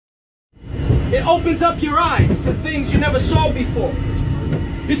It opens up your eyes to things you never saw before.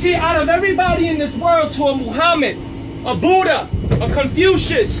 You see, out of everybody in this world, to a Muhammad, a Buddha, a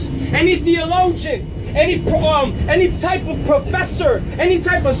Confucius, any theologian, any type of professor, any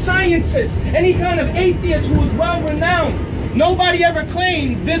type of scientist, any kind of atheist who was well-renowned, nobody ever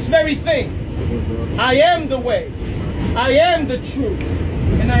claimed this very thing. I am the way, I am the truth,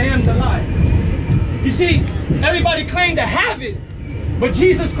 and I am the life. You see, everybody claimed to have it, but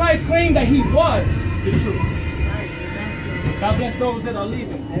Jesus Christ claimed that he was the truth. God bless those that are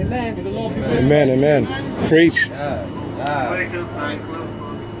leaving. Amen. May the Lord be with you. Amen, amen. Preach.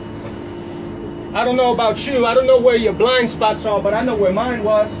 I don't know about you. I don't know where your blind spots are, but I know where mine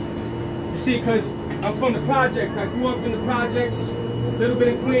was. You see, because I'm from the projects. I grew up in the projects, a little bit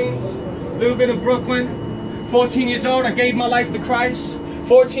in Queens, a little bit in Brooklyn. 14 years old, I gave my life to Christ.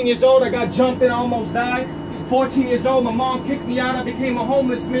 14 years old, I got jumped and I almost died. 14 years old, my mom kicked me out. I became a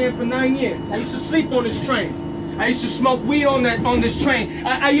homeless man for 9 years. I used to sleep on this train. I used to smoke weed on this train.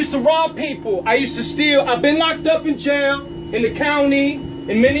 I used to rob people. I used to steal. I've been locked up in jail, in the county,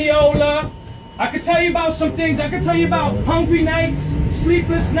 in Mineola. I could tell you about some things. I could tell you about hungry nights,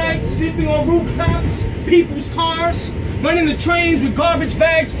 sleepless nights, sleeping on rooftops, people's cars, running the trains with garbage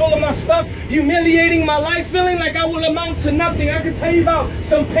bags full of my stuff, humiliating my life, feeling like I will amount to nothing. I could tell you about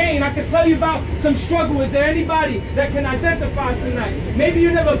some pain. I could tell you about some struggle. Is there anybody that can identify tonight? Maybe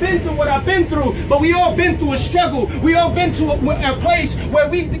you've never been through what I've been through, but we all been through a struggle. We all been to a place where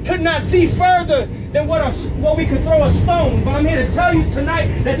we could not see further than what we could throw a stone. But I'm here to tell you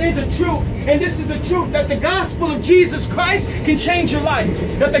tonight that there's a truth, and this is the truth, that the gospel of Jesus Christ can change your life.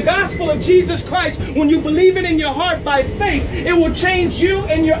 That the gospel of Jesus Christ, when you believe it in your heart by faith, it will change you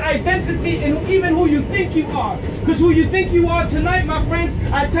and your identity and even who you think you are. Because who you think you are tonight, my friends,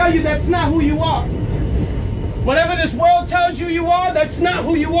 I tell you that's not who you are. Whatever this world tells you you are, that's not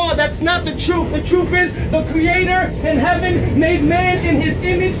who you are. That's not the truth. The truth is the Creator in heaven made man in his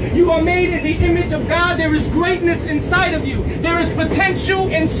image. You are made in the image of God. There is greatness inside of you. There is potential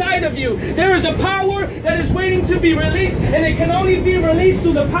inside of you. There is a power that is waiting to be released, and it can only be released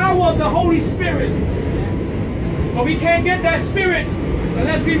through the power of the Holy Spirit. But we can't get that Spirit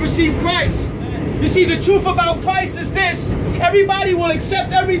unless we receive Christ. You see, the truth about Christ is this. Everybody will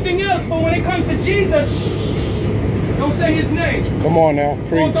accept everything else, but when it comes to Jesus, don't say his name. Come on now,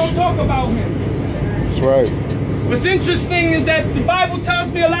 preach. Don't talk about him. That's right. What's interesting is that the Bible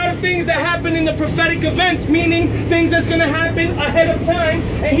tells me a lot of things that happen in the prophetic events, meaning things that's going to happen ahead of time,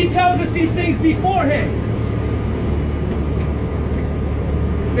 and he tells us these things beforehand.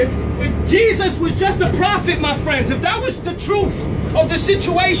 If Jesus was just a prophet, my friends, if that was the truth of the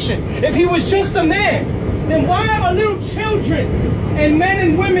situation, if he was just a man, then why are little children and men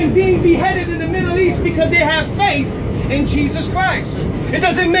and women being beheaded in the Middle East because they have faith in Jesus Christ? It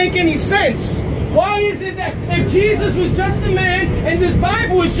doesn't make any sense. Why is it that if Jesus was just a man and this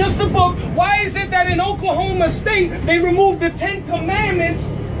Bible is just a book, why is it that in Oklahoma State they removed the 10 Commandments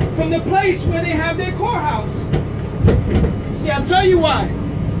from the place where they have their courthouse? See, I'll tell you why.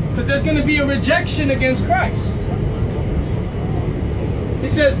 Because there's going to be a rejection against Christ. He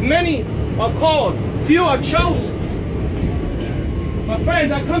says, many are called, few are chosen. My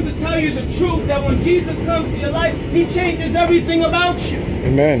friends, I come to tell you the truth that when Jesus comes to your life, he changes everything about you.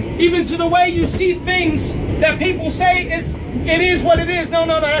 Amen. Even to the way you see things that people say it is what it is. No,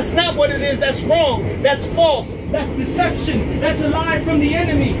 that's not what it is. That's wrong. That's false. That's deception. That's a lie from the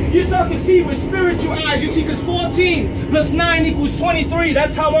enemy. You start to see with spiritual eyes. You see, because 14 plus 9 equals 23.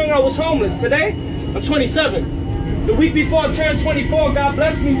 That's how long I was homeless. Today, I'm 27. The week before I turned 24, God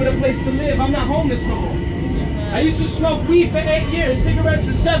blessed me with a place to live. I'm not homeless no more. I used to smoke weed for 8 years, cigarettes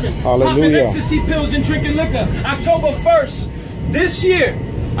for 7, popping ecstasy pills and drinking liquor. October 1st, this year,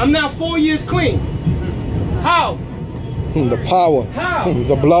 I'm now 4 years clean. How? The power. How?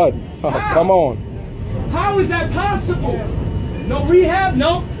 The blood. How? Come on. How is that possible? No rehab?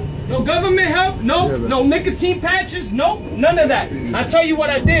 Nope. No government help? Nope. No nicotine patches? Nope. None of that. I tell you what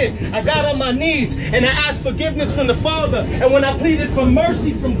I did. I got on my knees and I asked forgiveness from the Father. And when I pleaded for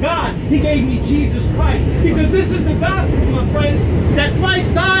mercy from God, he gave me Jesus Christ. Because this is the gospel, my friends, that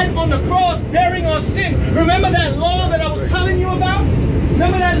Christ died on the cross bearing our sin. Remember that law that I was telling you about?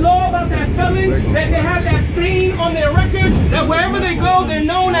 Remember that law about that felon? That they have that stain on their record? That wherever they go, they're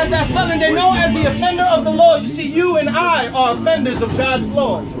known as that felon. They're known as the offender of the law. You see, you and I are offenders of God's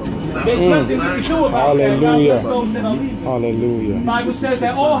law. There's nothing we can do about Hallelujah. that. Hallelujah. The Bible says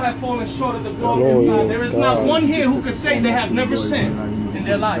that all have fallen short of the glory of God. There is not one here who could say they have never sinned in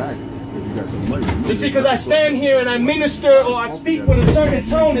their life. Just because I stand here and I minister or I speak with a certain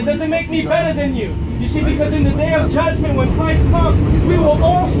tone, it doesn't make me better than you. You see, because in the day of judgment, when Christ comes, we will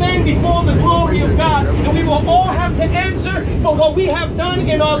all stand before the glory of God, and we will all have to answer for what we have done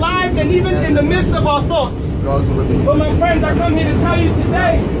in our lives and even in the midst of our thoughts. But my friends, I come here to tell you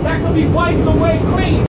today that could be wiped away clean.